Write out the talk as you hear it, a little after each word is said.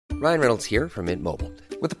Ryan Reynolds here from Mint Mobile.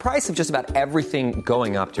 With the price of just about everything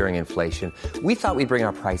going up during inflation, we thought we'd bring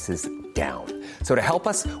our prices down. So to help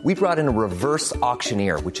us, we brought in a reverse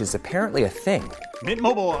auctioneer, which is apparently a thing. Mint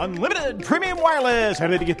Mobile Unlimited Premium Wireless. How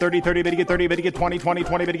to get 30, 30, bit to get 30, bit to get 20, 20,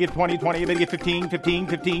 20, bit to get 20, 20, bit to get 15, 15,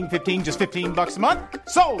 15, 15, just $15 a month?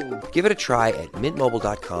 Sold! Give it a try at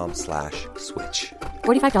mintmobile.com/switch.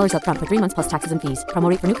 $45 up front for 3 months plus taxes and fees. Promo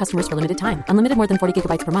rate for new customers for limited time. Unlimited more than 40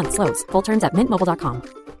 gigabytes per month. Slows full terms at mintmobile.com.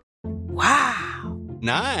 Wow.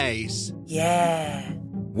 Nice. Yeah.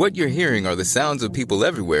 What you're hearing are the sounds of people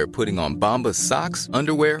everywhere putting on Bombas socks,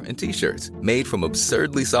 underwear, and T-shirts made from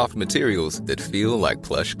absurdly soft materials that feel like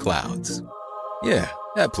plush clouds. Yeah,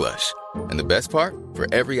 that plush. And the best part? For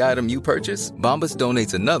every item you purchase, Bombas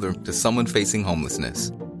donates another to someone facing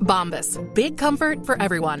homelessness. Bombas. Big comfort for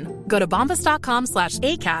everyone. Go to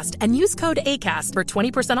bombas.com/ACAST and use code ACAST for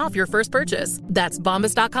 20% off your first purchase. That's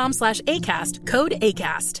bombas.com/ACAST. Code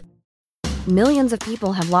ACAST. Millions of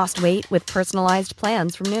people have lost weight with personalized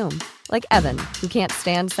plans from Noom. Like Evan, who can't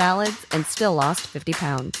stand salads and still lost 50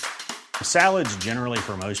 pounds. Salads generally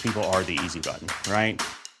for most people are the easy button, right?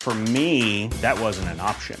 For me, that wasn't an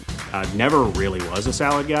option. I never really was a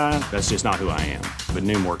salad guy. That's just not who I am. But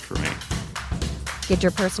Noom worked for me. Get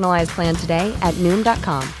your personalized plan today at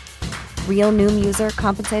Noom.com. Real Noom user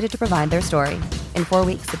compensated to provide their story. In 4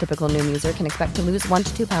 weeks, the typical Noom user can expect to lose 1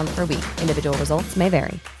 to 2 pounds per week. Individual results may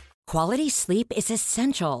vary. Quality sleep is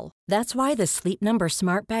essential. That's why the Sleep Number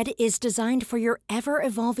Smart Bed is designed for your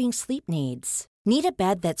ever-evolving sleep needs. Need a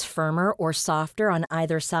bed that's firmer or softer on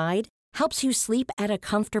either side? Helps you sleep at a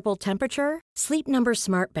comfortable temperature? Sleep Number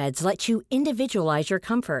Smart Beds let you individualize your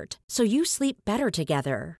comfort, so you sleep better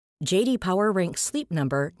together. J.D. Power ranks Sleep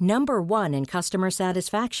Number number 1 in customer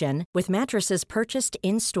satisfaction with mattresses purchased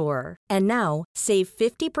in-store. And now, save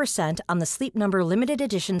 50% on the Sleep Number Limited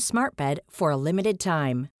Edition Smart Bed for a limited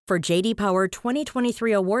time. For J.D. Power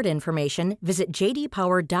 2023 award information, visit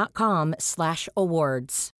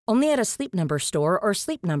jdpower.com/awards. Only at a Sleep Number store or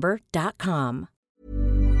sleepnumber.com.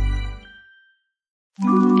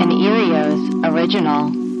 An Erios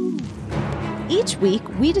original. Each week,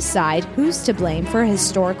 we decide who's to blame for a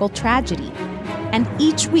historical tragedy. And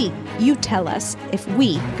each week, you tell us if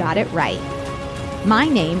we got it right. My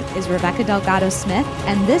name is Rebecca Delgado-Smith,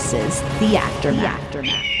 and this is The Aftermath.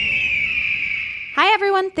 Hi,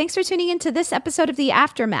 everyone. Thanks for tuning into this episode of The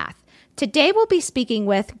Aftermath. Today, we'll be speaking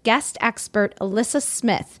with guest expert Alyssa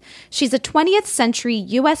Smith. She's a 20th century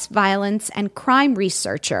U.S. violence and crime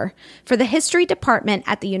researcher for the History Department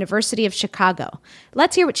at the University of Chicago.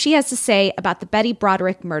 Let's hear what she has to say about the Betty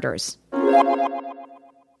Broderick murders. Hi,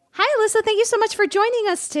 Alyssa. Thank you so much for joining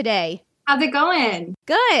us today. How's it going?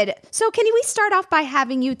 Good. So can we start off by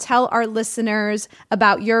having you tell our listeners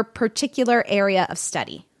about your particular area of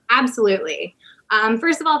study? Absolutely.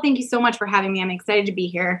 First of all, thank you so much for having me. I'm excited to be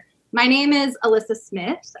here. My name is Alyssa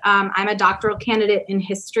Smith. I'm a doctoral candidate in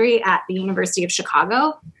history at the University of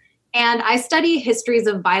Chicago, and I study histories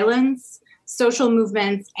of violence, social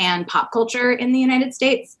movements, and pop culture in the United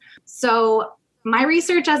States. So my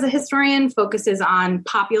research as a historian focuses on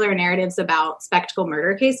popular narratives about spectacle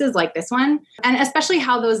murder cases like this one, and especially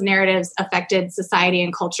how those narratives affected society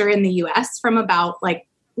and culture in the U.S. from about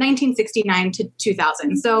 1969 to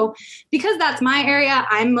 2000. So because that's my area,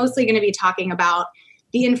 I'm mostly going to be talking about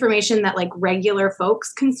the information that regular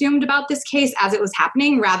folks consumed about this case as it was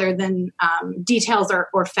happening rather than details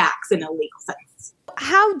or facts in a legal sense.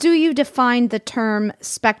 How do you define the term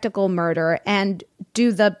spectacle murder, and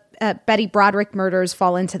do the Betty Broderick murders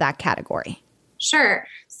fall into that category? Sure.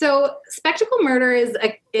 So spectacle murder is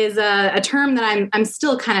a term that I'm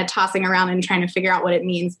still kind of tossing around and trying to figure out what it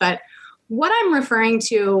means. But what I'm referring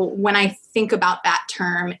to when I think about that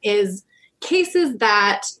term is cases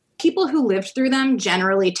that people who lived through them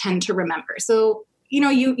generally tend to remember. So,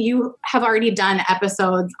 you have already done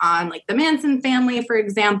episodes on the Manson family, for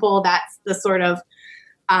example. That's the sort of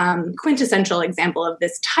quintessential example of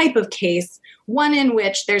this type of case, one in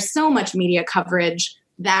which there's so much media coverage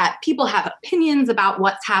that people have opinions about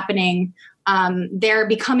what's happening. They're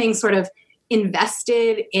becoming sort of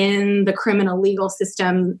invested in the criminal legal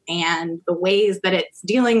system and the ways that it's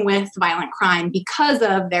dealing with violent crime because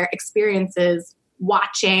of their experiences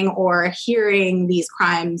watching or hearing these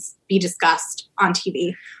crimes be discussed on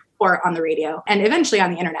TV or on the radio and eventually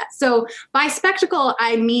on the internet. So by spectacle,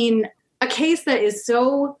 I mean a case that is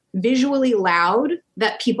so visually loud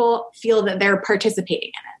that people feel that they're participating in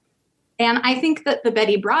it. And I think that the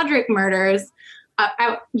Betty Broderick murders,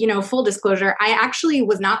 full disclosure, I actually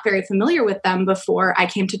was not very familiar with them before I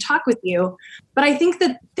came to talk with you. But I think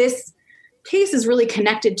that this case is really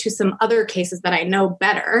connected to some other cases that I know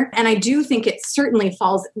better. And I do think it certainly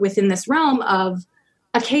falls within this realm of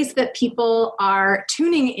a case that people are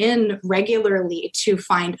tuning in regularly to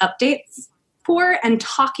find updates for and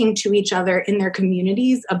talking to each other in their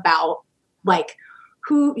communities about, like,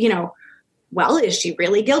 who, well, is she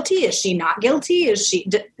really guilty? Is she not guilty? If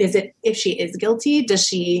she is guilty, does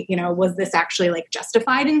she, was this actually like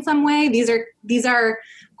justified in some way? These are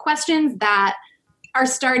questions that are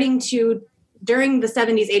starting to, during the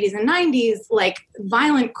 70s, 80s, and 90s, like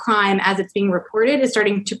violent crime as it's being reported is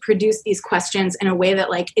starting to produce these questions in a way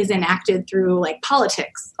that like is enacted through like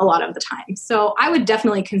politics a lot of the time. So I would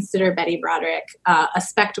definitely consider Betty Broderick a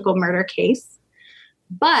spectacle murder case,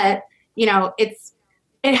 but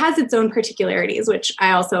it has its own particularities, which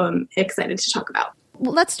I also am excited to talk about.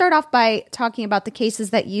 Well, let's start off by talking about the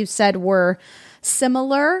cases that you said were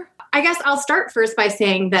similar. I guess I'll start first by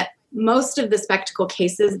saying that most of the spectacle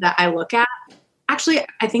cases that I look at, actually,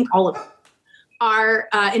 I think all of them, are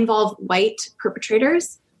involve white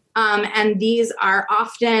perpetrators. And these are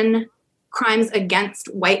often crimes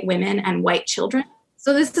against white women and white children.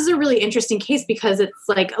 So this is a really interesting case because it's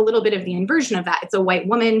like a little bit of the inversion of that. It's a white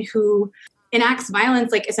woman who enacts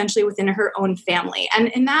violence like essentially within her own family. And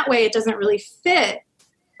in that way, it doesn't really fit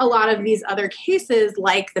a lot of these other cases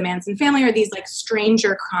like the Manson family or these like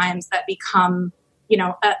stranger crimes that become,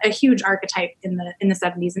 a huge archetype in the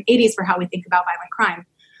 70s and 80s for how we think about violent crime.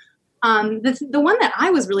 The one that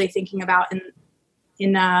I was really thinking about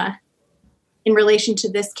in relation to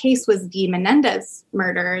this case was the Menendez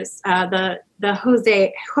murders, the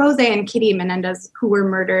Jose and Kitty Menendez, who were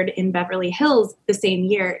murdered in Beverly Hills the same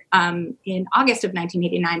year in August of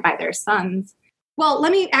 1989 by their sons. Well,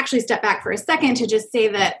 let me actually step back for a second to just say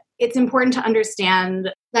that it's important to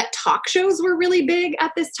understand that talk shows were really big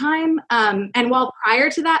at this time. And while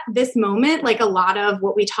prior to that, this moment, like a lot of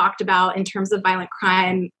what we talked about in terms of violent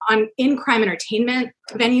crime in crime entertainment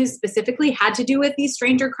venues specifically had to do with these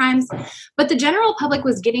stranger crimes. But the general public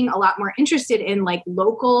was getting a lot more interested in like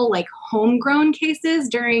local, like homegrown cases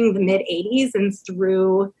during the mid 80s and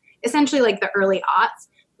through essentially like the early aughts,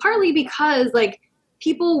 partly because like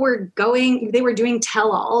people were doing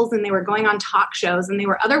tell-alls and they were going on talk shows and they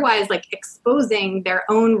were otherwise like exposing their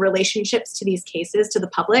own relationships to these cases to the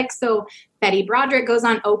public. So Betty Broderick goes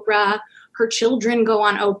on Oprah, her children go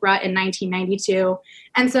on Oprah in 1992.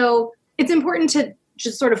 And so it's important to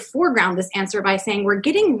just sort of foreground this answer by saying we're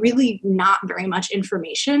getting really not very much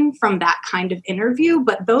information from that kind of interview,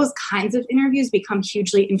 but those kinds of interviews become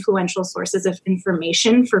hugely influential sources of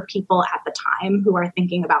information for people at the time who are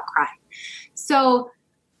thinking about crime. So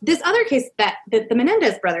this other case, the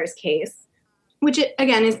Menendez brothers case, which it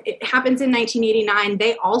happens in 1989.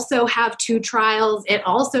 They also have 2 trials. It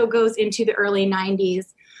also goes into the early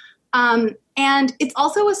 90s. And it's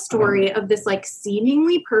also a story of this like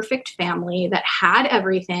seemingly perfect family that had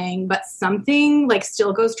everything, but something like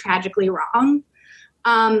still goes tragically wrong.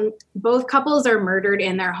 Both couples are murdered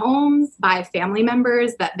in their homes by family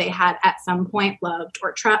members that they had at some point loved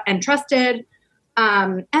or trusted.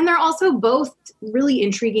 And they're also both really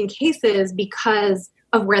intriguing cases because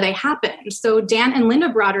of where they happened. So Dan and Linda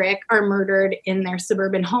Broderick are murdered in their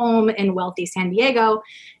suburban home in wealthy San Diego,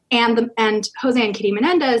 and Jose and Kitty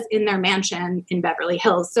Menendez in their mansion in Beverly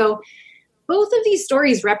Hills. So both of these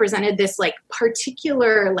stories represented this like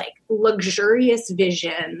particular like luxurious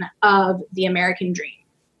vision of the American dream.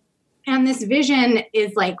 And this vision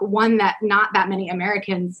is like one that not that many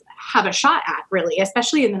Americans have a shot at, really,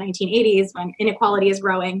 especially in the 1980s when inequality is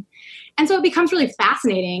growing. And so it becomes really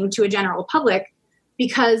fascinating to a general public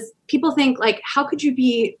because people think like, how could you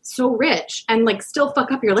be so rich and like still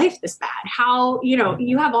fuck up your life this bad? How,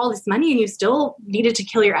 you have all this money and you still needed to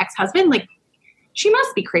kill your ex-husband? Like, she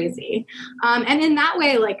must be crazy. And in that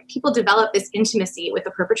way, like people develop this intimacy with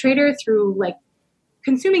the perpetrator through like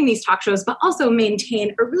consuming these talk shows, but also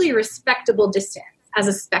maintain a really respectable distance as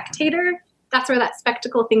a spectator. That's where that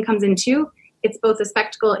spectacle thing comes in too. It's both a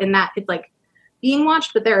spectacle in that it's like being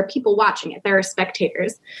watched, but there are people watching it. There are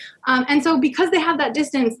spectators. And so because they have that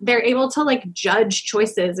distance, they're able to like judge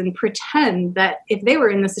choices and pretend that if they were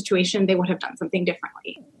in the situation, they would have done something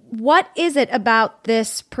differently. What is it about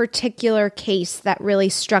this particular case that really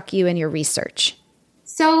struck you in your research?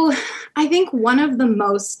 So I think one of the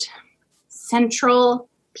most central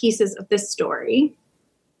pieces of this story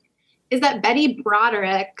is that Betty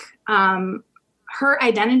Broderick, her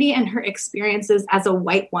identity and her experiences as a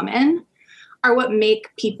white woman are what make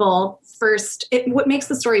what makes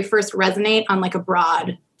the story first resonate on like a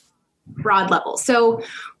broad level. So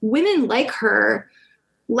women like her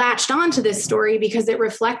latched onto this story because it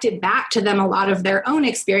reflected back to them a lot of their own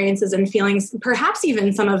experiences and feelings, perhaps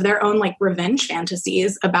even some of their own like revenge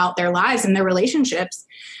fantasies about their lives and their relationships.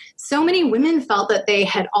 So many women felt that they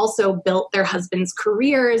had also built their husbands'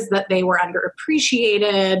 careers, that they were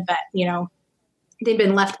underappreciated, that, you know, they'd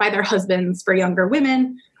been left by their husbands for younger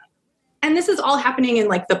women. And this is all happening in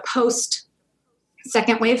like the post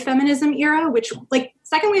second wave feminism era, which like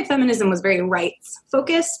second wave feminism was very rights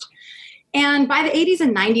focused. And by the 80s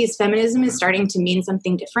and 90s, feminism is starting to mean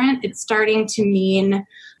something different. It's starting to mean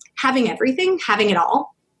having everything, having it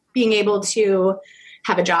all, being able to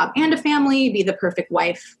have a job and a family, be the perfect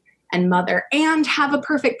wife and mother, and have a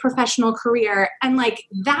perfect professional career. And like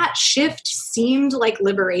that shift seemed like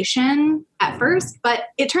liberation at first, but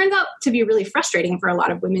it turns out to be really frustrating for a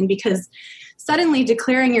lot of women because suddenly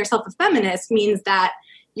declaring yourself a feminist means that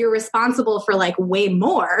you're responsible for like way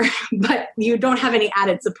more, but you don't have any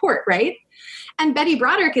added support, right? And Betty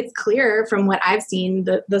Broderick, it's clear from what I've seen,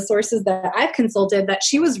 the sources that I've consulted, that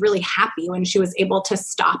she was really happy when she was able to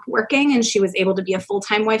stop working and she was able to be a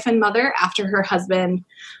full-time wife and mother after her husband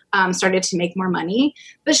started to make more money.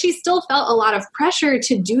 But she still felt a lot of pressure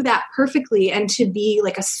to do that perfectly and to be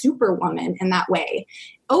like a superwoman in that way.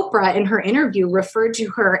 Oprah, in her interview, referred to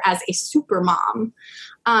her as a super mom.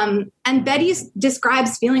 And Betty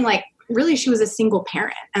describes feeling like really she was a single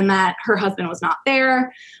parent and that her husband was not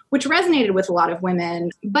there, which resonated with a lot of women.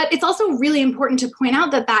 But it's also really important to point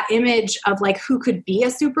out that that image of like who could be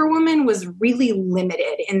a superwoman was really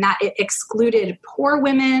limited in that it excluded poor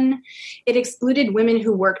women. It excluded women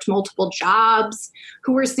who worked multiple jobs,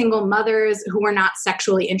 who were single mothers, who were not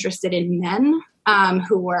sexually interested in men,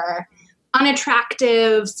 who were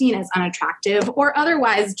unattractive, seen as unattractive, or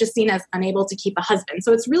otherwise just seen as unable to keep a husband.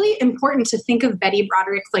 So it's really important to think of Betty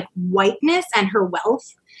Broderick's like whiteness and her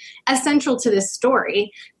wealth as central to this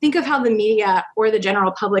story. Think of how the media or the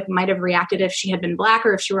general public might have reacted if she had been Black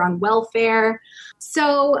or if she were on welfare.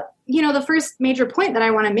 So, you know, the first major point that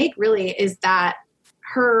I want to make really is that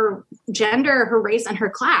her gender, her race, and her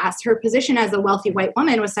class, her position as a wealthy white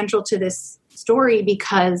woman was central to this story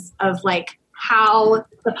because of like how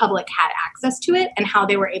the public had access to it and how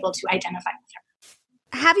they were able to identify with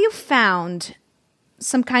her. Have you found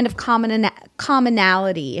some kind of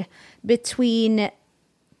commonality between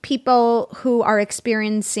people who are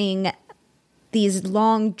experiencing these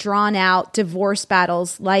long, drawn-out divorce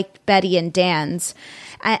battles like Betty and Dan's?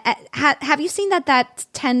 Have you seen that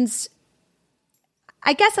tends...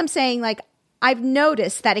 I guess I'm saying, like, I've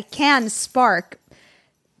noticed that it can spark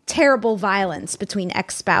terrible violence between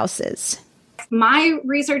ex-spouses. My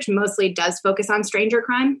research mostly does focus on stranger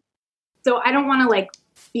crime. So I don't want to like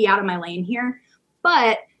be out of my lane here,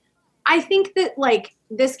 but I think that like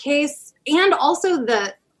this case and also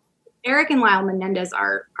the Eric and Lyle Menendez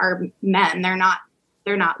are men. They're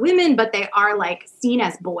not women, but they are like seen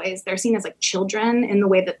as boys. They're seen as like children in the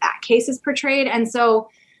way that that case is portrayed. And so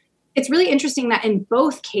it's really interesting that in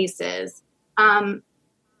both cases,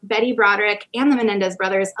 Betty Broderick and the Menendez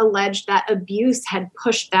brothers alleged that abuse had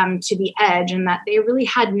pushed them to the edge and that they really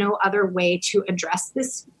had no other way to address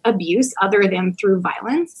this abuse other than through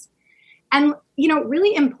violence. And, you know,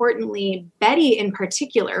 really importantly, Betty in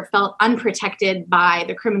particular felt unprotected by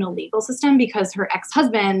the criminal legal system because her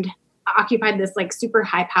ex-husband occupied this like super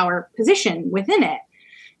high power position within it.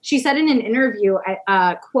 She said in an interview,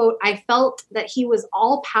 quote, "I felt that he was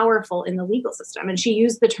all powerful in the legal system." And she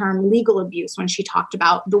used the term legal abuse when she talked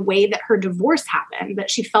about the way that her divorce happened, that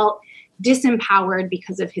she felt disempowered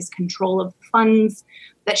because of his control of funds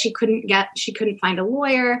that she couldn't find a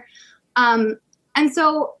lawyer. And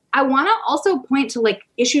so I want to also point to like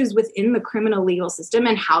issues within the criminal legal system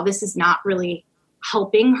and how this is not really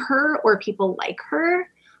helping her or people like her.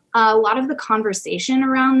 A lot of the conversation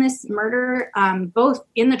around this murder, both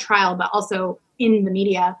in the trial but also in the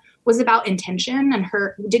media, was about intention and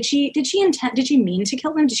her. Did she mean to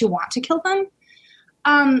kill them? Did she want to kill them?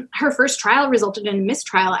 Her first trial resulted in a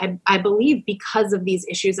mistrial, I believe, because of these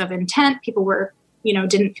issues of intent. People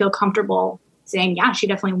didn't feel comfortable saying, yeah, she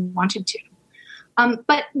definitely wanted to.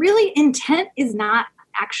 But really, intent is not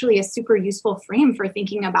actually a super useful frame for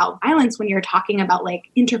thinking about violence when you're talking about like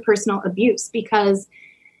interpersonal abuse, because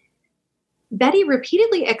Betty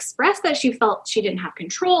repeatedly expressed that she felt she didn't have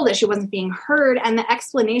control, that she wasn't being heard. And the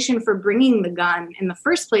explanation for bringing the gun in the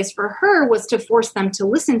first place for her was to force them to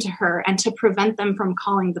listen to her and to prevent them from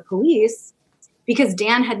calling the police, because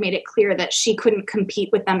Dan had made it clear that she couldn't compete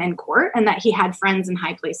with them in court and that he had friends in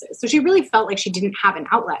high places. So she really felt like she didn't have an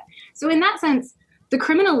outlet. So in that sense, the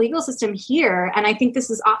criminal legal system here, and I think this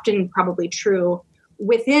is often probably true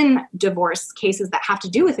within divorce cases that have to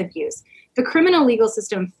do with abuse, the criminal legal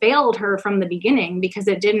system failed her from the beginning because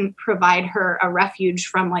it didn't provide her a refuge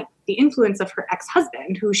from like the influence of her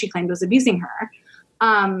ex-husband, who she claimed was abusing her.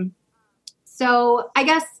 So I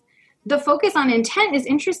guess the focus on intent is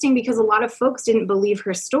interesting because a lot of folks didn't believe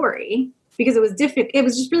her story because it was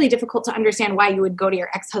just really difficult to understand why you would go to your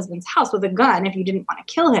ex-husband's house with a gun if you didn't want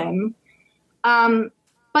to kill him.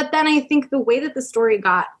 But then I think the way that the story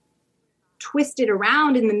got twisted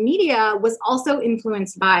around in the media was also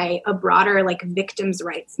influenced by a broader like victims'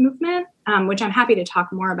 rights movement, which I'm happy to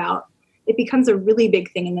talk more about. It becomes a really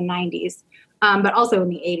big thing in the 90s, but also in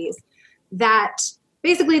the 80s, that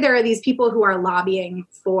basically there are these people who are lobbying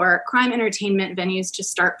for crime entertainment venues to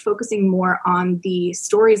start focusing more on the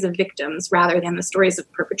stories of victims rather than the stories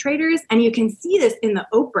of perpetrators. And you can see this in the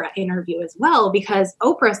Oprah interview as well, because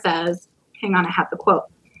Oprah says, hang on, I have the quote.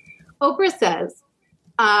 Oprah says,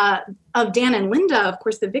 of Dan and Linda, of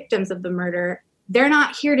course, the victims of the murder, they're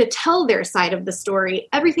not here to tell their side of the story.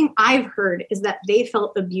 Everything I've heard is that they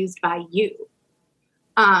felt abused by you.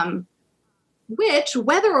 Which,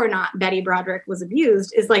 whether or not Betty Broderick was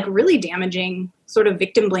abused, is like really damaging sort of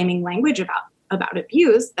victim blaming language about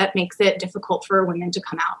abuse that makes it difficult for women to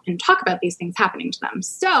come out and talk about these things happening to them.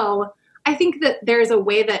 So I think that there's a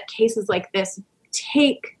way that cases like this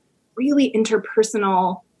take really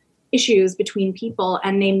interpersonal issues between people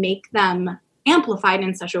and they make them amplified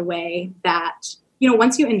in such a way that, you know,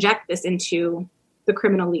 once you inject this into the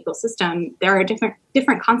criminal legal system, there are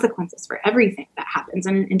different consequences for everything that happens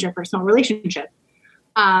in an interpersonal relationship.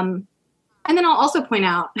 And then I'll also point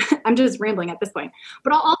out, I'm just rambling at this point,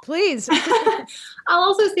 but please. I'll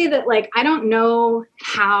also say that, like, I don't know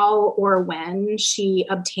how or when she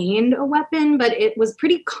obtained a weapon, but it was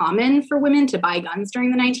pretty common for women to buy guns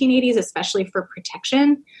during the 1980s, especially for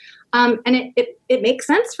protection. And it makes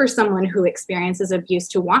sense for someone who experiences abuse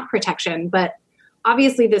to want protection, but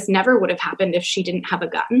obviously this never would have happened if she didn't have a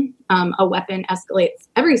gun. A weapon escalates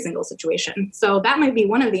every single situation. So that might be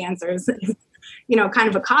one of the answers, you know, kind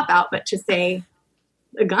of a cop-out, but to say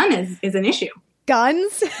a gun is an issue.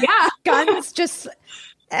 Guns? Yeah. Guns, just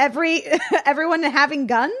everyone having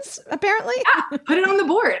guns, apparently? Yeah, put it on the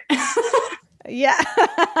board. Yeah.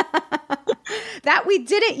 That we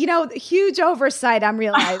didn't, you know, huge oversight, I'm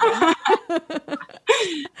realizing.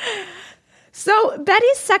 So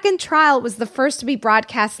Betty's second trial was the first to be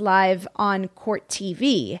broadcast live on Court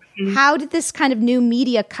TV. Mm-hmm. How did this kind of new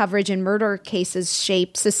media coverage in murder cases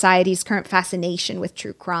shape society's current fascination with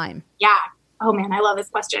true crime? Yeah. Oh, man, I love this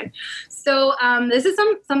question. So this is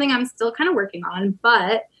something I'm still kind of working on,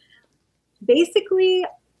 but basically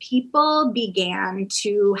people began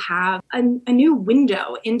to have a new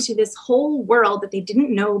window into this whole world that they didn't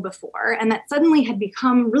know before, and that suddenly had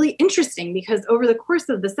become really interesting because over the course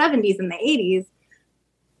of the 70s and the 80s,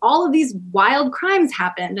 all of these wild crimes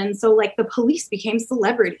happened. And so, like, the police became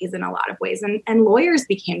celebrities in a lot of ways, and lawyers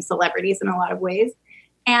became celebrities in a lot of ways.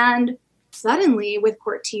 And suddenly, with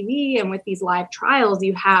Court TV and with these live trials,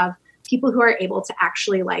 you have people who are able to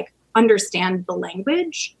actually, like, understand the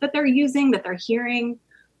language that they're using, that they're hearing.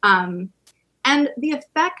 And the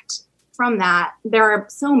effect from that, there are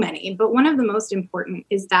so many, but one of the most important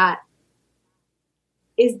is that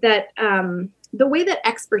the way that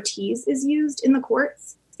expertise is used in the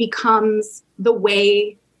courts becomes the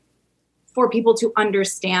way for people to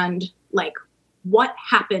understand, like, what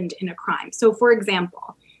happened in a crime. So, for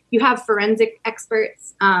example, you have forensic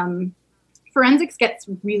experts. Forensics gets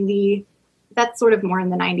really, that's sort of more in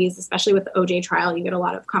the 90s, especially with the OJ trial. You get a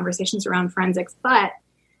lot of conversations around forensics, but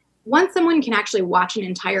once someone can actually watch an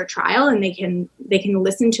entire trial and they can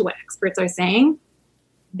listen to what experts are saying,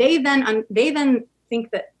 they then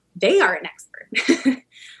think that they are an expert.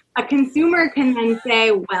 A consumer can then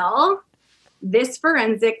say, well, this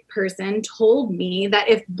forensic person told me that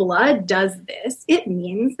if blood does this, it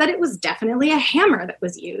means that it was definitely a hammer that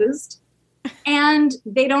was used. And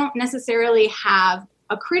they don't necessarily have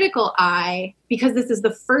a critical eye because this is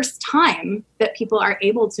the first time that people are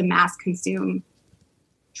able to mass consume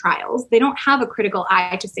trials. They don't have a critical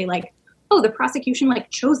eye to say, like, oh, the prosecution, like,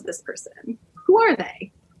 chose this person. Who are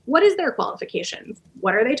they? What is their qualifications?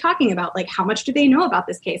 What are they talking about? Like, how much do they know about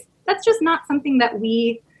this case? That's just not something that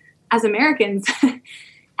we as Americans,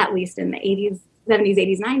 at least in the 80s, 70s,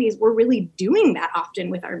 80s, 90s, were really doing that often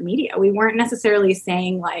with our media. We weren't necessarily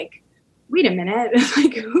saying, like, wait a minute,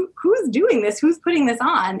 like, who's doing this? Who's putting this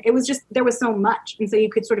on? It was just, there was so much. And so you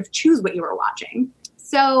could sort of choose what you were watching.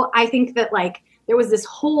 So I think that, like, there was this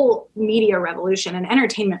whole media revolution and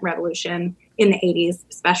entertainment revolution in the 80s,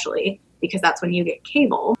 especially because that's when you get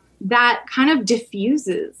cable, that kind of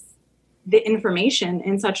diffuses the information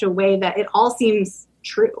in such a way that it all seems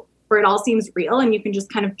true. where it all seems real and you can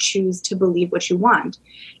just kind of choose to believe what you want.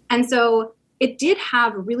 And so it did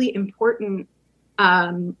have really important,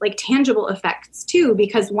 like tangible effects too,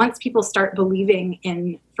 because once people start believing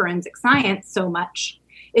in forensic science so much,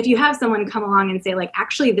 if you have someone come along and say like,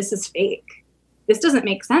 actually, this is fake, this doesn't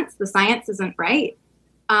make sense, the science isn't right,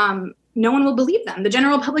 no one will believe them. The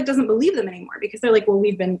general public doesn't believe them anymore because they're like, well,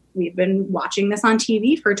 we've been watching this on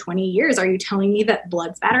TV for 20 years. Are you telling me that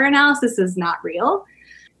blood spatter analysis is not real?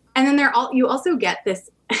 And then you also get this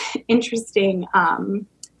interesting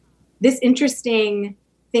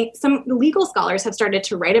thing. Some legal scholars have started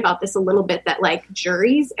to write about this a little bit, that like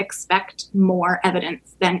juries expect more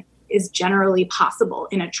evidence than is generally possible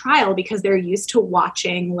in a trial because they're used to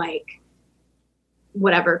watching like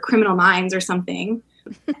whatever Criminal Minds or something.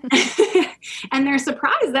 And they're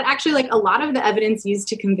surprised that actually like a lot of the evidence used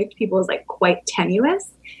to convict people is like quite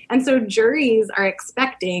tenuous. And so juries are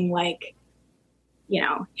expecting like, you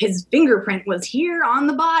know, his fingerprint was here on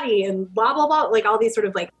the body and blah, blah, blah, like all these sort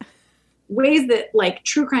of like ways that like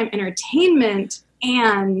true crime entertainment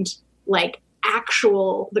and like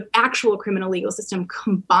the actual criminal legal system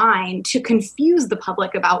combine to confuse the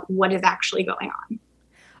public about what is actually going on.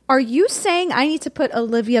 Are you saying I need to put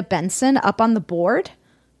Olivia Benson up on the board?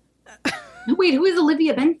 Wait, who is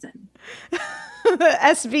Olivia Benson?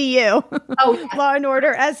 SVU. Oh, yes. Law and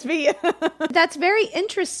Order SVU. That's very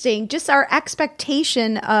interesting. Just our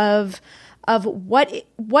expectation of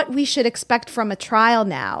what we should expect from a trial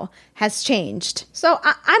now has changed. So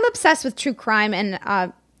I'm obsessed with true crime, and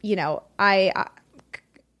I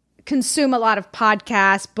consume a lot of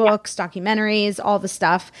podcasts, books, documentaries, all the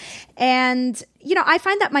stuff. And, I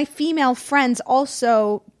find that my female friends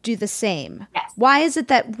also do the same. Yes. Why is it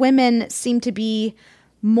that women seem to be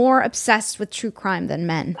more obsessed with true crime than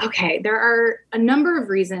men? Okay, there are a number of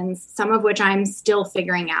reasons, some of which I'm still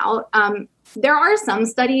figuring out. There are some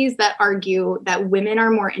studies that argue that women are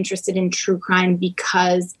more interested in true crime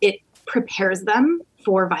because it prepares them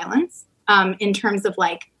for violence, in terms of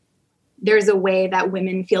like, there's a way that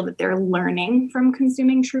women feel that they're learning from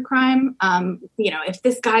consuming true crime. If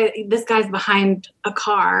this guy's behind a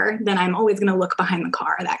car, then I'm always going to look behind the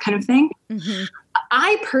car, that kind of thing. Mm-hmm.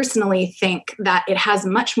 I personally think that it has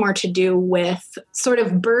much more to do with sort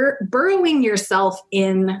of burrowing yourself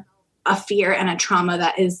in a fear and a trauma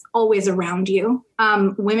that is always around you.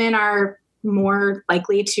 Women are more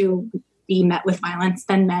likely to be met with violence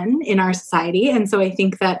than men in our society. And so I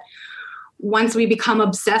think that once we become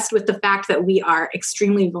obsessed with the fact that we are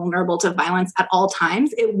extremely vulnerable to violence at all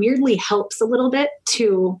times, it weirdly helps a little bit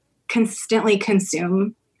to consistently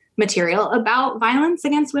consume material about violence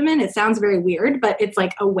against women. It sounds very weird, but it's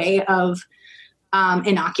like a way of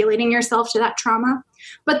inoculating yourself to that trauma.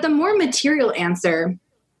 But the more material answer,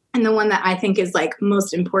 and the one that I think is like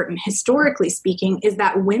most important historically speaking, is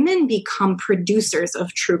that women become producers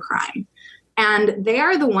of true crime. And they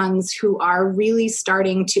are the ones who are really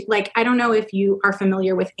starting to, like, I don't know if you are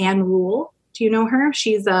familiar with Anne Rule. Do you know her?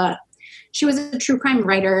 She was a true crime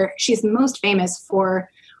writer. She's most famous for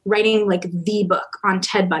writing like the book on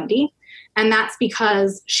Ted Bundy. And that's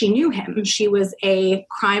because she knew him. She was a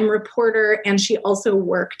crime reporter, and she also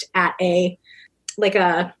worked at a late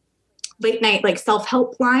night like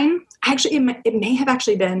self-help line. Actually, it may have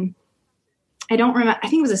actually been, I don't remember. I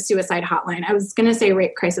think it was a suicide hotline. I was going to say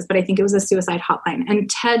rape crisis, but I think it was a suicide hotline. And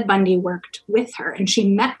Ted Bundy worked with her, and she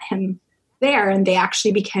met him there, and they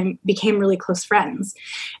actually became really close friends.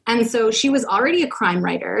 And so she was already a crime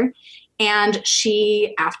writer, and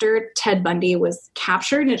she, after Ted Bundy was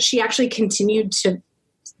captured, she actually continued to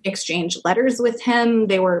exchange letters with him.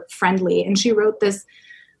 They were friendly, and she wrote this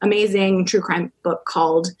amazing true crime book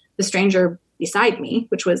called The Stranger Beside Me,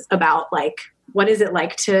 which was about like, what is it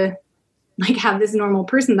like to like have this normal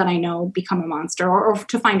person that I know become a monster, or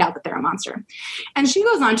to find out that they're a monster. And she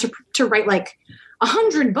goes on to write like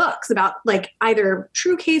 100 books about like either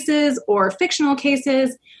true cases or fictional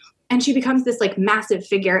cases. And she becomes this like massive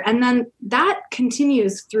figure. And then that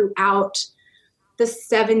continues throughout the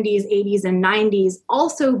 70s, 80s, and 90s,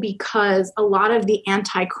 also because a lot of the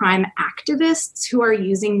anti-crime activists who are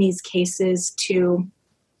using these cases to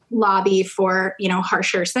lobby for,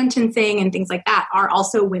 harsher sentencing and things like that are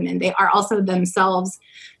also women. They are also themselves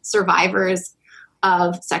survivors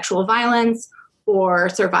of sexual violence or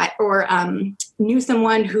knew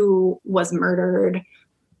someone who was murdered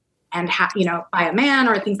and by a man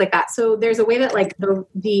or things like that. So there's a way that like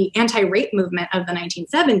the anti-rape movement of the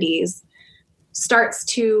 1970s starts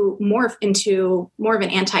to morph into more of an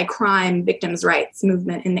anti-crime victims' rights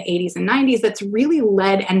movement in the 80s and 90s that's really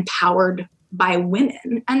led and powered by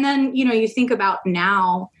women. And then, you think about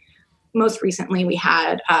now, most recently we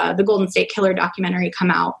had the Golden State Killer documentary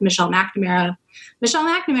come out, Michelle McNamara. Michelle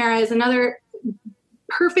McNamara is another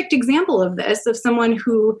perfect example of this, of someone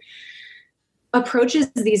who approaches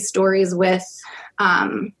these stories with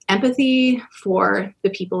empathy for the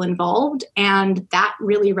people involved. And that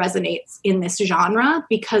really resonates in this genre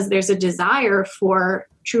because there's a desire for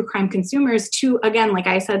true crime consumers to, again, like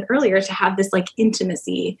I said earlier, to have this like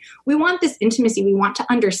intimacy. We want this intimacy. We want to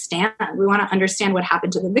understand. We want to understand what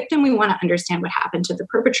happened to the victim. We want to understand what happened to the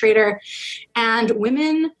perpetrator. And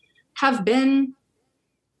women have been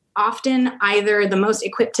often either the most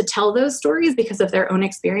equipped to tell those stories because of their own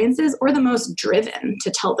experiences, or the most driven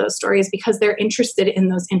to tell those stories because they're interested in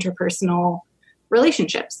those interpersonal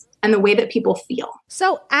relationships and the way that people feel.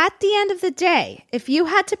 So at the end of the day, if you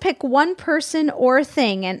had to pick one person or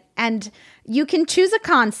thing, and you can choose a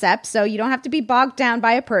concept, so you don't have to be bogged down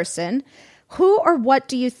by a person, who or what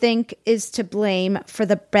do you think is to blame for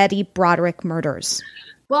the Betty Broderick murders?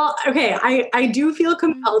 Well, okay, I do feel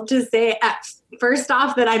compelled to say first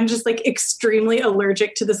off that I'm just like extremely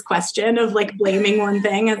allergic to this question of like blaming one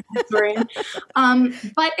thing as a historian.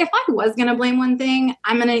 But if I was going to blame one thing,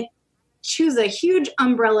 I'm going to choose a huge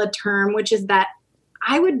umbrella term, which is that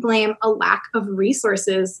I would blame a lack of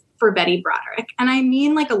resources for Betty Broderick. And I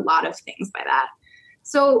mean like a lot of things by that.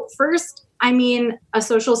 So first, I mean a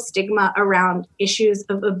social stigma around issues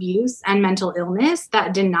of abuse and mental illness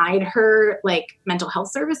that denied her like mental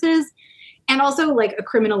health services, and also like a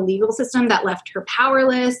criminal legal system that left her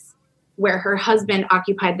powerless, where her husband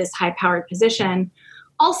occupied this high-powered position.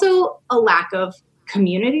 Also a lack of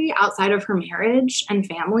community outside of her marriage and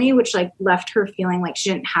family, which like left her feeling like she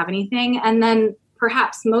didn't have anything. And then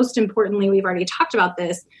perhaps most importantly, we've already talked about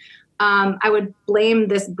this, I would blame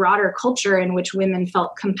this broader culture in which women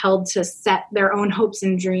felt compelled to set their own hopes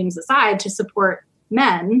and dreams aside to support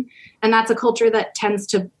men. And that's a culture that tends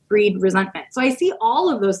to breed resentment. So I see all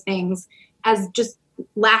of those things as just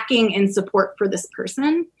lacking in support for this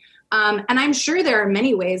person. And I'm sure there are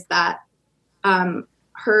many ways that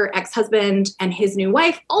her ex-husband and his new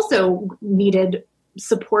wife also needed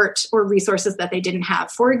support or resources that they didn't have.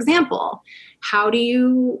 For example, how do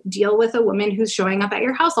you deal with a woman who's showing up at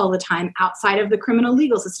your house all the time outside of the criminal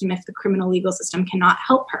legal system if the criminal legal system cannot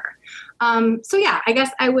help her? So yeah, I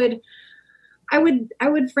guess I would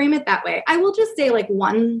frame it that way. I will just say like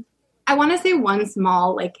I want to say one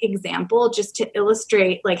small like example just to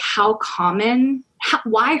illustrate like how common,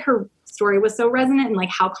 why her story was so resonant and like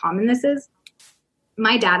how common this is.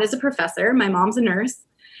 My dad is a professor. My mom's a nurse.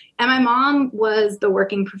 And my mom was the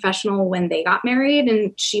working professional when they got married,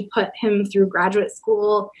 and she put him through graduate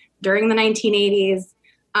school during the 1980s.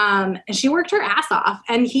 And she worked her ass off,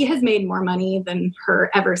 and he has made more money than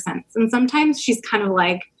her ever since. And sometimes she's kind of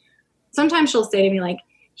like, sometimes she'll say to me like,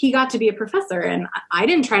 he got to be a professor and I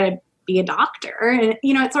didn't try to be a doctor. And,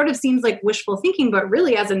 you know, it sort of seems like wishful thinking, but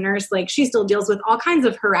really as a nurse, like she still deals with all kinds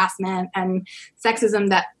of harassment and sexism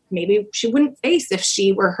that maybe she wouldn't face if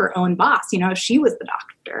she were her own boss, you know, if she was the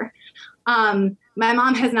doctor. My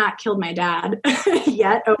mom has not killed my dad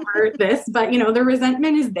yet over this, but, you know, the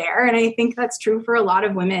resentment is there. And I think that's true for a lot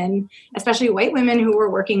of women, especially white women who were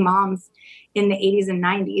working moms in the 80s and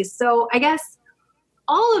 90s. So I guess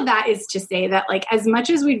all of that is to say that, like, as much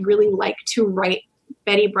as we'd really like to write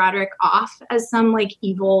Betty Broderick off as some like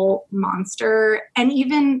evil monster, and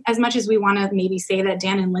even as much as we want to maybe say that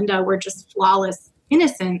Dan and Linda were just flawless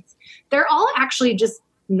innocents, they're all actually just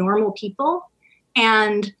normal people.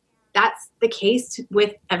 And that's the case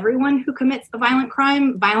with everyone who commits a violent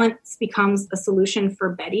crime. Violence becomes a solution for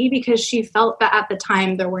Betty because she felt that at the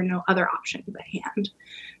time there were no other options at hand.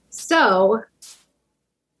 So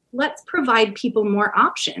let's provide people more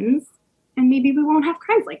options, and maybe we won't have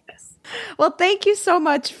crimes like this. Well, thank you so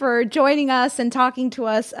much for joining us and talking to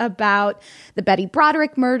us about the Betty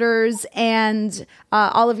Broderick murders and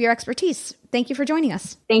all of your expertise. Thank you for joining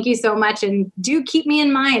us. Thank you so much. And do keep me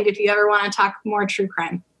in mind if you ever want to talk more true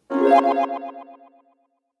crime.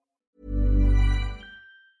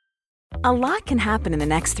 A lot can happen in the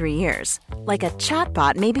next 3 years. Like a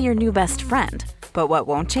chatbot may be your new best friend. But what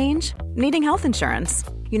won't change? Needing health insurance.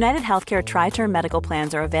 United Healthcare Tri-Term Medical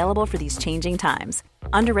Plans are available for these changing times.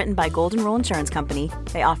 Underwritten by Golden Rule Insurance Company,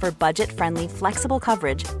 they offer budget-friendly, flexible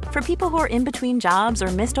coverage for people who are in between jobs or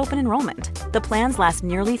missed open enrollment. The plans last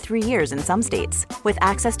nearly 3 years in some states, with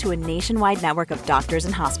access to a nationwide network of doctors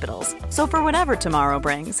and hospitals. So for whatever tomorrow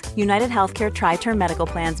brings, United Healthcare Tri-Term Medical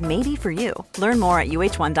Plans may be for you. Learn more at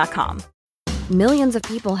uh1.com. Millions of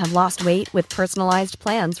people have lost weight with personalized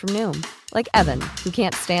plans from Noom. Like Evan, who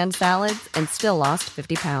can't stand salads and still lost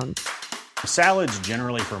 50 pounds. Salads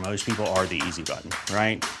generally for most people are the easy button,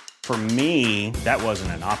 right? For me, that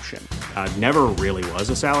wasn't an option. I never really was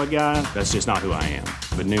a salad guy. That's just not who I am.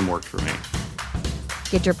 But Noom worked for me.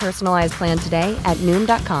 Get your personalized plan today at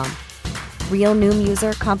Noom.com. Real Noom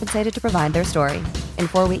user compensated to provide their story. In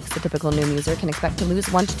 4 weeks, the typical Noom user can expect to lose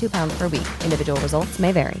 1 to 2 pounds per week. Individual results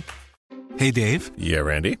may vary. Hey, Dave. Yeah,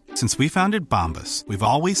 Randy. Since we founded Bombas, we've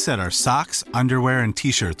always said our socks, underwear, and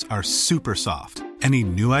T-shirts are super soft. Any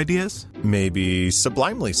new ideas? Maybe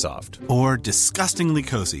sublimely soft. Or disgustingly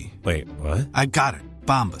cozy. Wait, what? I got it.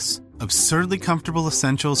 Bombas. Absurdly comfortable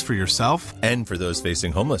essentials for yourself and for those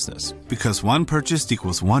facing homelessness. Because one purchased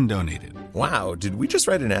equals one donated. Wow, did we just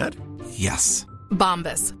write an ad? Yes.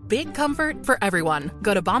 Bombas. Big comfort for everyone.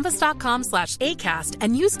 Go to bombas.com/ACAST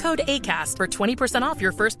and use code ACAST for 20% off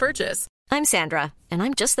your first purchase. I'm Sandra, and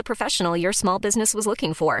I'm just the professional your small business was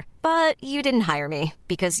looking for. But you didn't hire me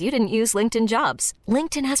because you didn't use LinkedIn Jobs.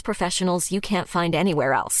 LinkedIn has professionals you can't find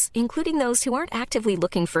anywhere else, including those who aren't actively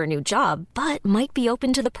looking for a new job, but might be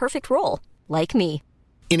open to the perfect role, like me.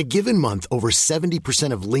 In a given month, over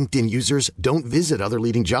 70% of LinkedIn users don't visit other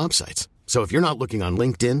leading job sites. So if you're not looking on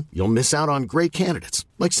LinkedIn, you'll miss out on great candidates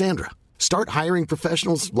like Sandra. Start hiring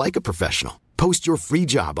professionals like a professional. Post your free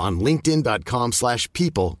job on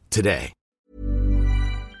linkedin.com/people today.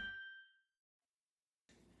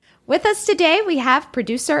 With us today, we have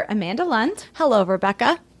producer Amanda Lund. Hello,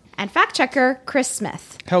 Rebecca. And fact checker Chris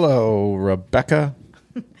Smith. Hello, Rebecca.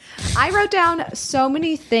 I wrote down so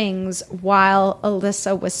many things while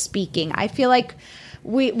Alyssa was speaking. I feel like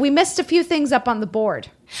we missed a few things up on the board.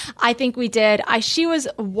 I think we did. She was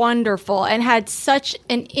wonderful and had such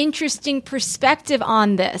an interesting perspective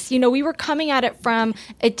on this. You know, we were coming at it from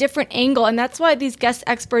a different angle, and that's why these guest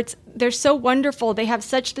experts, they're so wonderful. They have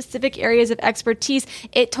such specific areas of expertise.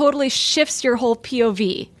 It totally shifts your whole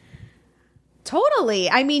POV. Totally.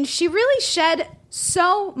 I mean, she really shed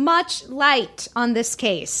so much light on this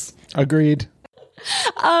case. Agreed.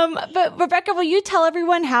 But Rebecca, will you tell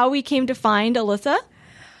everyone how we came to find Alyssa?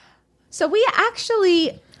 So we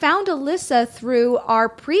actually found Alyssa through our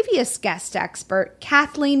previous guest expert,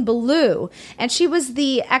 Kathleen Ballou, and she was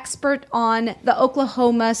the expert on the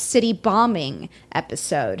Oklahoma City bombing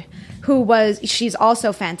episode, she's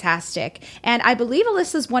also fantastic. And I believe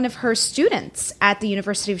Alyssa's one of her students at the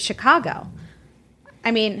University of Chicago.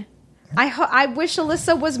 I mean, I wish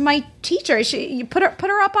Alyssa was my teacher. You put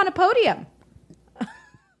her up on a podium.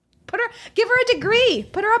 Give her a degree.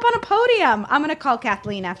 Put her up on a podium. I'm going to call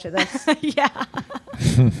Kathleen after this. Yeah.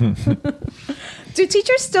 Do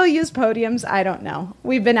teachers still use podiums? I don't know.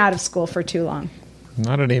 We've been out of school for too long.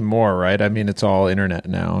 Not anymore, right? I mean, it's all internet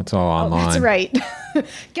now. It's all online. That's right.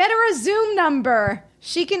 Get her a Zoom number.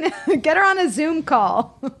 She can get her on a Zoom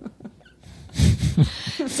call.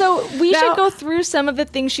 So we should go through some of the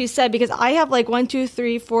things she said, because I have like 1, 2,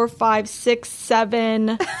 3, 4, 5, 6,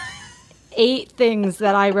 7... 8 things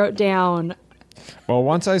that I wrote down. Well,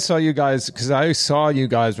 once I saw you guys, because I saw you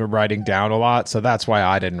guys were writing down a lot, so that's why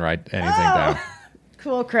I didn't write anything down.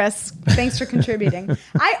 Cool, Chris. Thanks for contributing.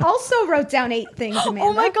 I also wrote down 8 things, Amanda.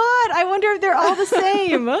 Oh my God. I wonder if they're all the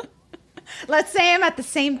same. Let's say them at the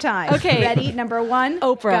same time. Okay. Ready? Number 1.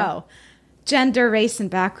 Oprah. Go. Gender, race, and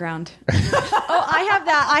background. Oh, I have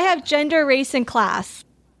that. I have gender, race, and class.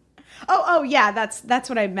 Oh, yeah. That's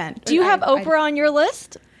what I meant. Do you have Oprah on your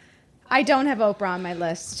list? I don't have Oprah on my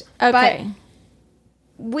list. Okay.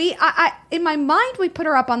 But I in my mind, we put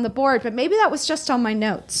her up on the board, but maybe that was just on my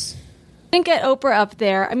notes. Didn't get Oprah up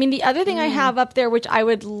there. I mean, the other thing I have up there, which I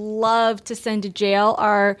would love to send to jail,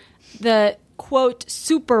 are the, quote,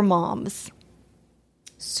 super moms.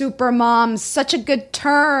 Super moms. Such a good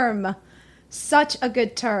term. Such a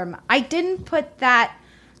good term. I didn't put that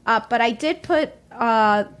up, but I did put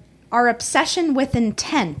our obsession with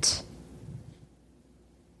intent.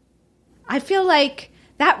 I feel like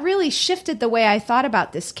that really shifted the way I thought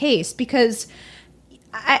about this case, because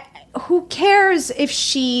who cares if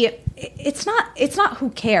it's not who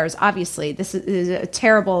cares. Obviously, this is a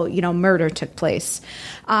terrible, murder took place.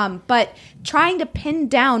 But trying to pin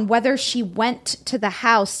down whether she went to the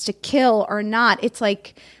house to kill or not, it's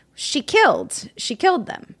like she killed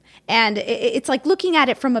them. And it's like looking at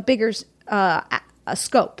it from a bigger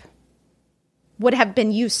scope would have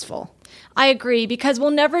been useful. I agree, because we'll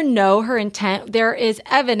never know her intent. There is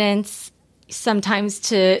evidence sometimes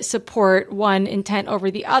to support one intent over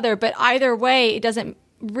the other, but either way, it doesn't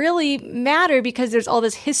really matter because there's all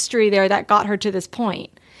this history there that got her to this point.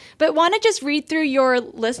 But want to just read through your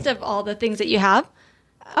list of all the things that you have?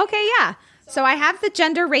 Okay, yeah. So I have the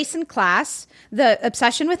gender, race, and class, the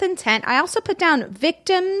obsession with intent. I also put down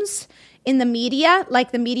victims in the media,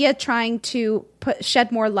 like the media trying to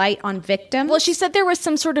shed more light on victims. Well, she said there was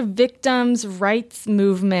some sort of victims' rights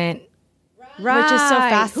movement, which is so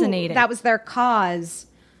fascinating. That was their cause.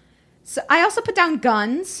 So I also put down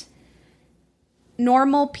guns.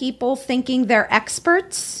 Normal people thinking they're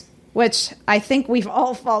experts, which I think we've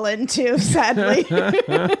all fallen into, sadly.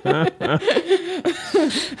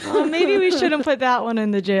 Well, maybe we shouldn't put that one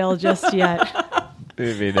in the jail just yet.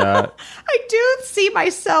 Maybe not. I do see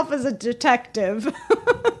myself as a detective.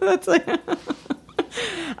 That's like,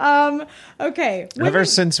 okay. Ever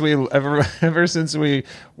since we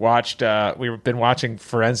watched, we've been watching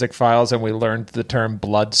Forensic Files, and we learned the term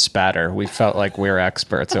blood spatter. We felt like we're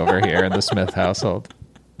experts over here in the Smith household.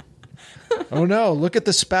 Oh no! Look at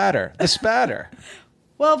the spatter. The spatter.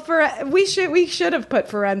 Well, we should have put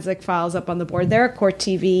Forensic Files up on the board. They're a court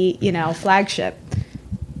TV, flagship.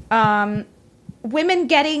 Women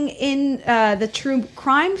getting in the true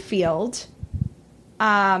crime field.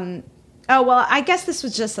 I guess this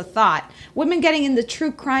was just a thought. Women getting in the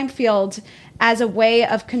true crime field as a way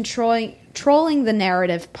of controlling the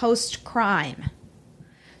narrative post-crime.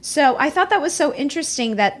 So I thought that was so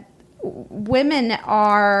interesting that women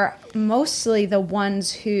are mostly the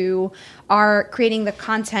ones who are creating the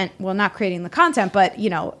content. Well, not creating the content, but,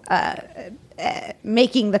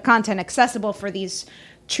 making the content accessible for these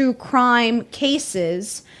true crime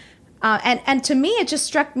cases. And to me, it just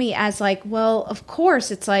struck me as like, well, of course,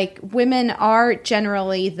 it's like women are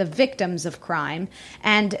generally the victims of crime.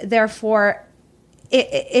 And therefore,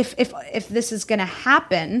 if this is going to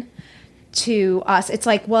happen to us, it's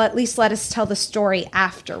like, well, at least let us tell the story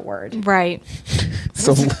afterward. Right.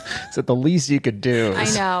 So the least you could do. I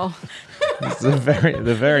know. It's the very least.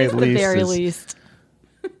 The very least.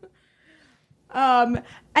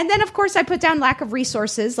 And then, of course, I put down lack of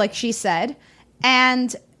resources, like she said.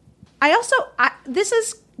 And I also,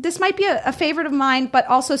 this might be a favorite of mine, but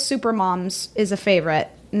also Supermoms is a favorite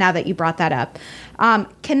now that you brought that up.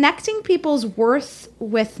 Connecting people's worth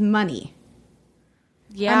with money.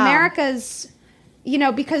 Yeah. America's,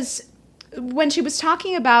 because when she was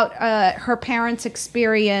talking about her parents'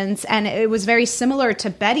 experience, and it was very similar to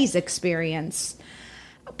Betty's experience,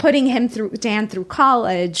 putting Dan through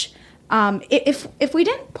college. If we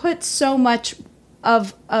didn't put so much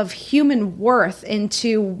of human worth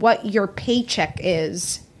into what your paycheck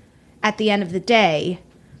is at the end of the day,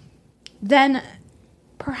 then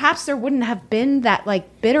perhaps there wouldn't have been that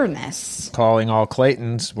bitterness. Calling all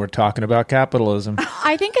Claytons, we're talking about capitalism.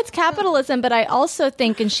 I think it's capitalism, but I also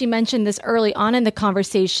think, and she mentioned this early on in the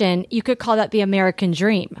conversation, you could call that the American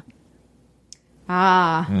dream.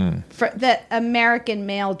 For the American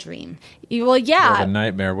male dream. Well, yeah. What a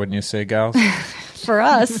nightmare, wouldn't you say, gals? For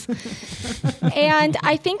us. And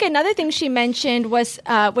I think another thing she mentioned was,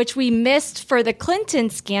 which we missed for the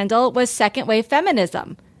Clinton scandal, was second wave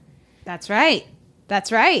feminism. That's right.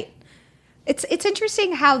 That's right. It's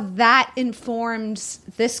interesting how that informs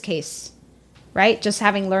this case, right? Just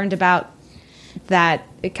having learned about that,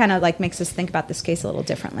 it kind of makes us think about this case a little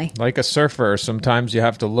differently. Like a surfer, sometimes you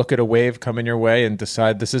have to look at a wave coming your way and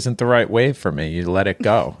decide this isn't the right wave for me. You let it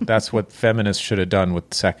go. That's what feminists should have done with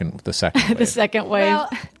the second wave. The second wave. Well,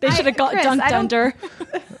 they should have dunked under.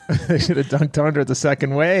 They should have dunked under the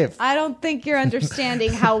second wave. I don't think you're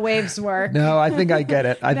understanding how waves work. No, I think I get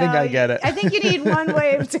it. I think you need one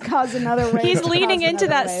wave to cause another wave. He's leaning into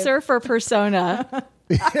that surfer persona.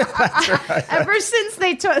 Yeah, that's right. Ever since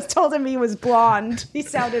they told him he was blonde, he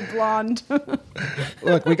sounded blonde.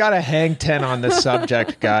 Look, we got a hang 10 on this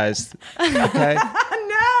subject, guys. Okay?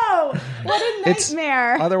 No! What a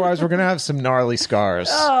nightmare. Otherwise, we're going to have some gnarly scars.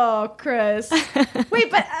 Oh, Chris.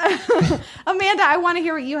 Wait, but Amanda, I want to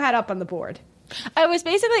hear what you had up on the board. It was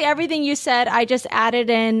basically everything you said. I just added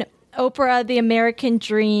in Oprah, the American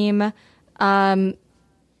dream.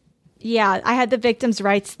 Yeah, I had the victims'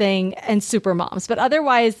 rights thing and Supermoms. But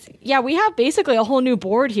otherwise, yeah, we have basically a whole new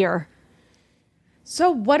board here. So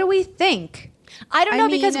what do we think? I don't know,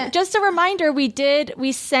 because just a reminder, we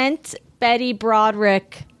sent Betty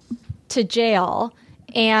Broderick to jail.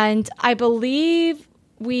 And I believe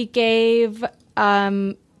we gave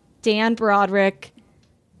Dan Broderick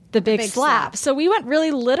the big slap. So we went really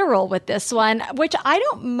literal with this one, which I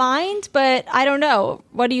don't mind, but I don't know.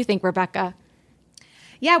 What do you think, Rebecca?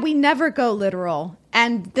 Yeah, we never go literal.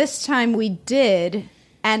 And this time we did.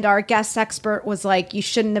 And our guest expert was like, you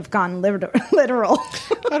shouldn't have gone literal.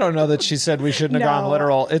 I don't know that she said we shouldn't have gone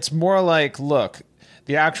literal. It's more like, look,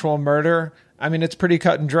 the actual murder, I mean, it's pretty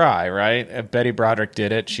cut and dry, right? If Betty Broderick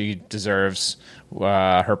did it, she deserves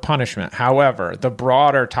her punishment. However, the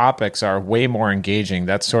broader topics are way more engaging.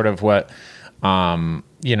 That's sort of what,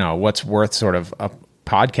 what's worth sort of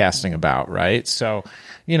podcasting about, right? So,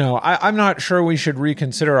 I'm not sure we should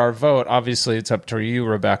reconsider our vote. Obviously, it's up to you,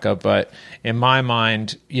 Rebecca, but in my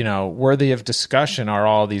mind, worthy of discussion are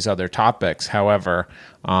all these other topics. However,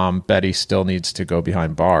 Betty still needs to go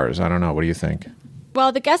behind bars. I don't know. What do you think?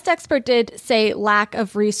 Well, the guest expert did say lack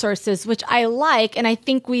of resources, which I like, and I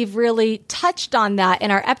think we've really touched on that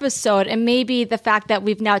in our episode, and maybe the fact that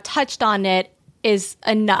we've now touched on it is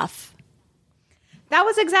enough. That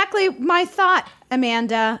was exactly my thought,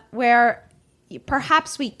 Amanda, where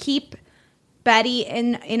perhaps we keep Betty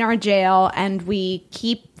in our jail and we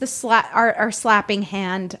keep our slapping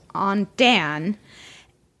hand on Dan,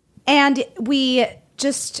 and we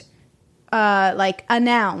just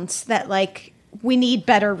announce that we need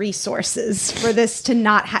better resources for this to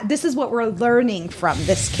not this is what we're learning from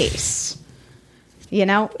this case.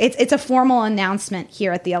 It's a formal announcement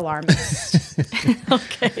here at The Alarmist.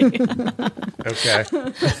 Okay. Okay.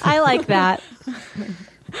 I like that.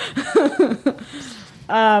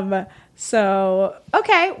 So,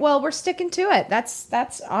 okay, well, we're sticking to it.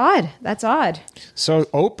 That's odd. That's odd. So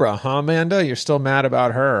Oprah, huh, Amanda? You're still mad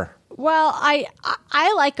about her? Well, I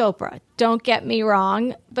like Oprah. Don't get me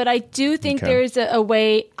wrong, but I do think there's a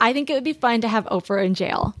way. I think it would be fun to have Oprah in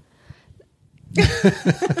jail.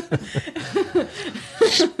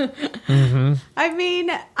 Mm-hmm. I mean,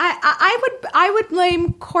 I would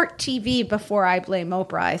blame Court TV before I blame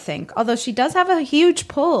Oprah, I think. Although she does have a huge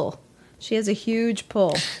pull. She has a huge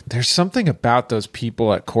pull. There's something about those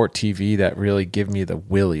people at Court TV that really give me the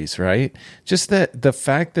willies, right? Just that the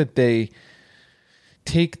fact that they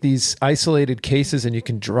take these isolated cases and you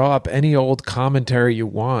can draw up any old commentary you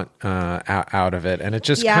want out of it, and it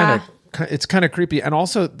just it's kind of creepy. And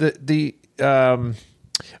also the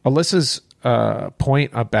Alyssa's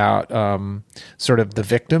point about sort of the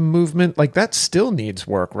victim movement, that still needs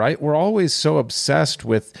work, right? We're always so obsessed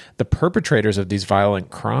with the perpetrators of these violent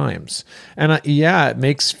crimes, and it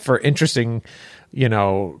makes for interesting,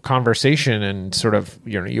 conversation, and sort of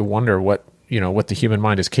you wonder what the human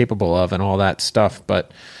mind is capable of and all that stuff.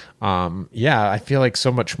 But I feel like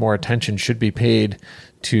so much more attention should be paid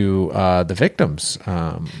to the victims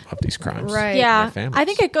of these crimes. Right. Yeah. I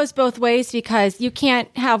think it goes both ways because you can't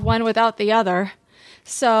have one without the other.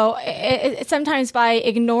 So sometimes by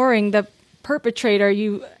ignoring the perpetrator,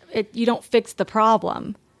 you don't fix the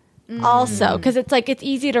problem. Also, because it's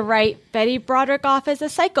easy to write Betty Broderick off as a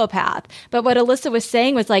psychopath. But what Alyssa was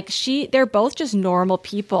saying was they're both just normal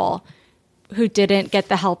people who didn't get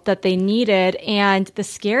the help that they needed. And the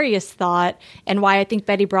scariest thought, and why I think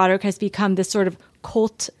Betty Broderick has become this sort of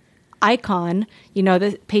cult icon,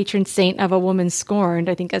 the patron saint of a woman scorned,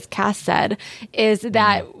 I think as Cass said, is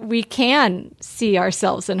that we can see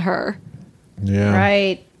ourselves in her. Yeah.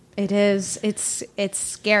 Right. It is. It's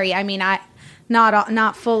scary. I mean,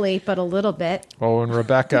 not fully, but a little bit. Well, when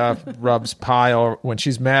Rebecca rubs pie, or when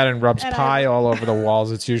she's mad and rubs pie all over the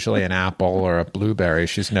walls, it's usually an apple or a blueberry.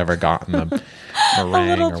 She's never gotten the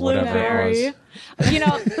meringue or whatever it was.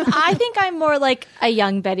 I think I'm more like a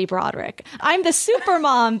young Betty Broderick. I'm the super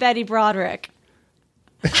mom Betty Broderick.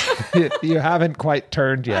 You haven't quite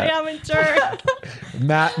turned yet. I haven't turned.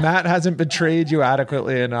 Matt hasn't betrayed you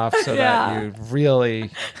adequately enough so that you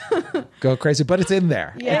really go crazy. But it's in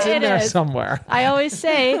there. Yeah, it's in there somewhere. I always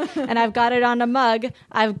say, and I've got it on a mug,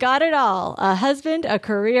 I've got it all. A husband, a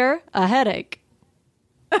career, a headache.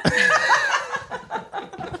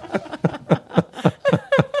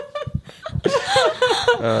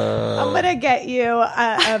 I'm going to get you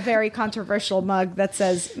a very controversial mug that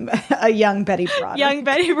says a young Betty Broderick. Young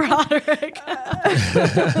Betty Broderick.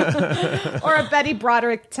 Or a Betty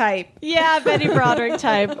Broderick type. Yeah, Betty Broderick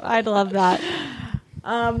type. I'd love that.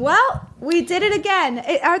 Well, we did it again.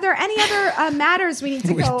 Are there any other matters we need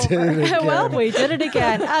to go over? Well, we did it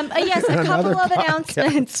again. Yes, a couple of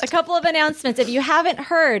announcements. A couple of announcements. If you haven't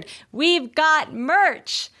heard, we've got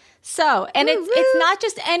merch. So, and it's not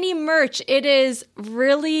just any merch. It is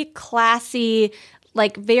really classy,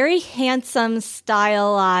 very handsome,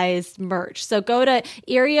 stylized merch. So go to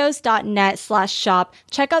erios.net/shop.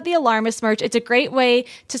 Check out the Alarmist merch. It's a great way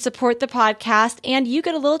to support the podcast, and you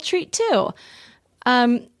get a little treat too.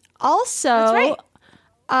 Also, that's right.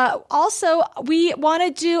 Also, we want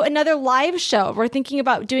to do another live show. We're thinking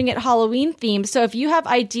about doing it Halloween themed. So if you have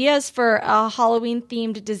ideas for a Halloween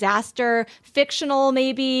themed disaster, fictional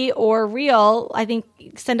maybe, or real, I think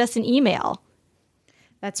send us an email.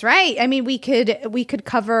 That's right. I mean, we could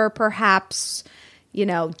cover perhaps,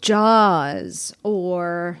 Jaws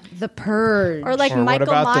or The Purge. Or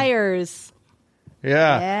Michael Myers.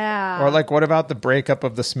 Yeah. Or like, what about the breakup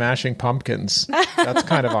of the Smashing Pumpkins? That's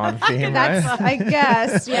kind of on theme, right? I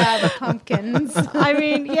guess. Yeah, the pumpkins. I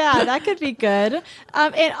mean, yeah, that could be good.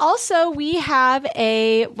 And also we have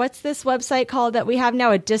what's this website called that we have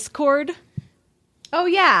now? A Discord? Oh,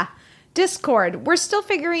 yeah. Discord. We're still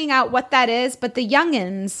figuring out what that is, but the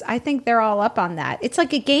youngins, I think they're all up on that. It's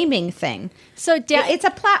like a gaming thing. So it's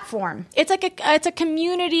a platform. It's like it's a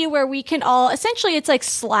community where we can all, essentially it's like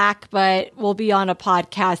Slack, but we'll be on a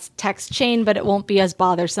podcast text chain, but it won't be as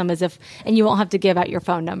bothersome and you won't have to give out your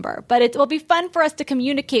phone number. But it will be fun for us to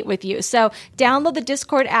communicate with you. So download the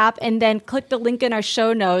Discord app and then click the link in our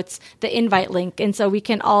show notes, the invite link. And so we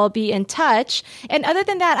can all be in touch. And other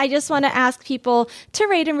than that, I just want to ask people to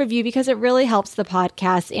rate and review because it really helps the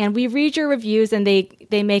podcast. And we read your reviews and they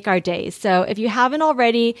make our days. So if you haven't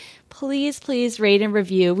already, please rate and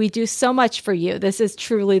review. We do so much for you. This is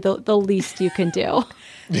truly the least you can do.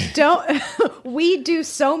 We do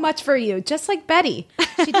so much for you, just like Betty.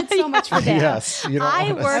 She did so much for Dan. Yes,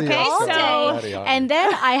 I work all day, and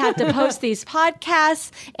then I have to post these podcasts,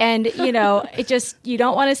 and you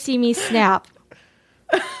don't want to see me snap.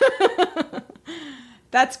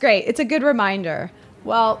 That's great. It's a good reminder.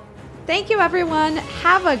 Well, thank you, everyone.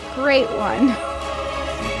 Have a great one.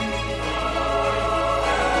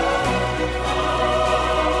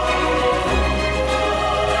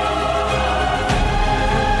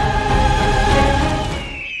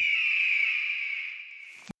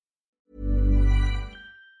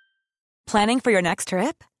 Planning for your next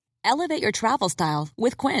trip? Elevate your travel style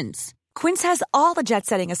with Quince. Quince has all the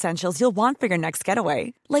jet-setting essentials you'll want for your next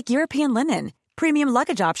getaway, like European linen, premium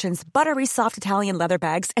luggage options, buttery soft Italian leather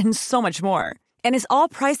bags, and so much more. And is all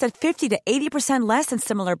priced at 50 to 80% less than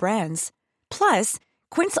similar brands. Plus,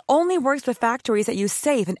 Quince only works with factories that use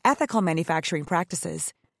safe and ethical manufacturing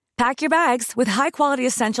practices. Pack your bags with high-quality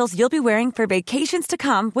essentials you'll be wearing for vacations to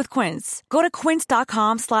come with Quince. Go to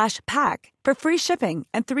quince.com/pack for free shipping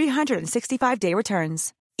and 365-day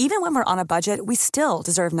returns. Even when we're on a budget, we still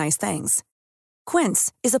deserve nice things.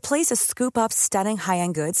 Quince is a place to scoop up stunning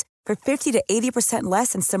high-end goods for 50 to 80%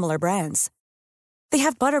 less than similar brands. They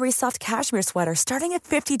have buttery soft cashmere sweaters starting at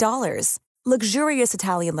 $50, luxurious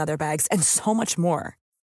Italian leather bags, and so much more.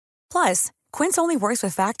 Plus, Quince only works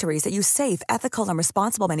with factories that use safe, ethical, and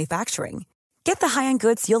responsible manufacturing. Get the high-end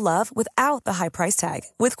goods you'll love without the high price tag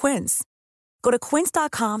with Quince. Go to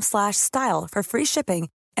quince.com/style for free shipping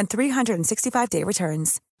and 365-day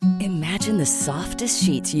returns. Imagine the softest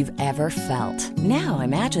sheets you've ever felt. Now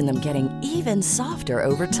imagine them getting even softer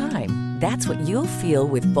over time. That's what you'll feel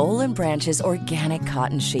with Boll & Branch's organic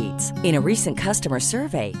cotton sheets. In a recent customer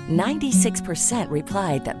survey, 96%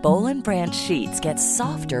 replied that Boll & Branch sheets get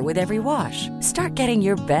softer with every wash. Start getting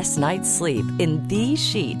your best night's sleep in these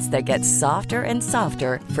sheets that get softer and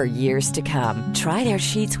softer for years to come. Try their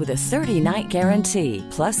sheets with a 30-night guarantee.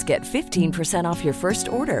 Plus, get 15% off your first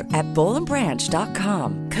order at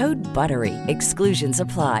bollandbranch.com. Code BUTTERY. Exclusions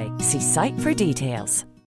apply. See site for details.